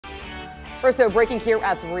Also breaking here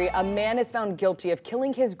at 3, a man is found guilty of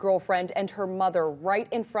killing his girlfriend and her mother right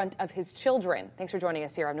in front of his children. Thanks for joining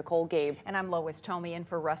us here. I'm Nicole Gabe. And I'm Lois Tomey in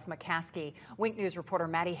for Russ McCaskey. Wink News reporter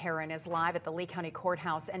Maddie Herron is live at the Lee County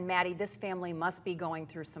Courthouse. And Maddie, this family must be going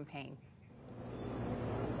through some pain.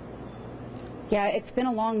 Yeah, it's been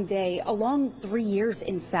a long day, a long 3 years,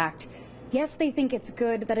 in fact. Yes, they think it's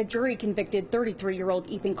good that a jury convicted 33-year-old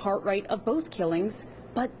Ethan Cartwright of both killings,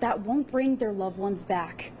 but that won't bring their loved ones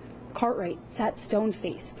back. Cartwright sat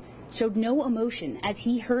stone-faced, showed no emotion as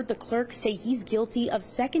he heard the clerk say he's guilty of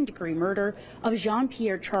second-degree murder of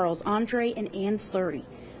Jean-Pierre Charles Andre and Anne Fleury.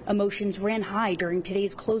 Emotions ran high during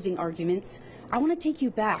today's closing arguments. I want to take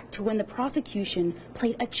you back to when the prosecution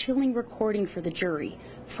played a chilling recording for the jury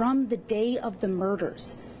from the day of the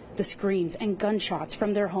murders. The screams and gunshots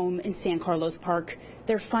from their home in San Carlos Park,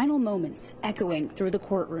 their final moments echoing through the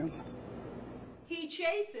courtroom. He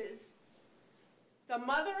chases the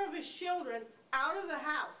mother of his children out of the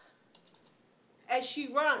house as she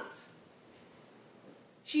runs.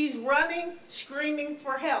 She's running, screaming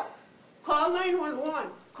for help. Call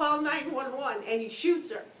 911, call 911, and he shoots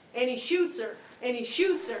her, and he shoots her, and he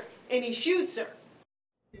shoots her, and he shoots her.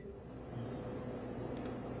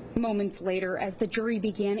 Moments later, as the jury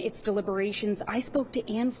began its deliberations, I spoke to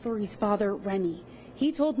Anne Fleury's father, Remy.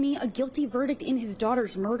 He told me a guilty verdict in his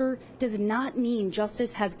daughter's murder does not mean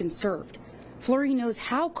justice has been served. Fleury knows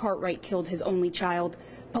how Cartwright killed his only child,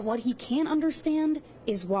 but what he can't understand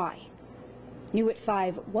is why. New at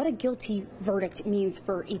 5, what a guilty verdict means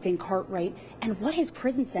for Ethan Cartwright and what his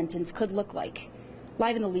prison sentence could look like.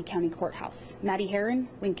 Live in the Lee County Courthouse, Maddie Herron,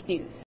 Wink News.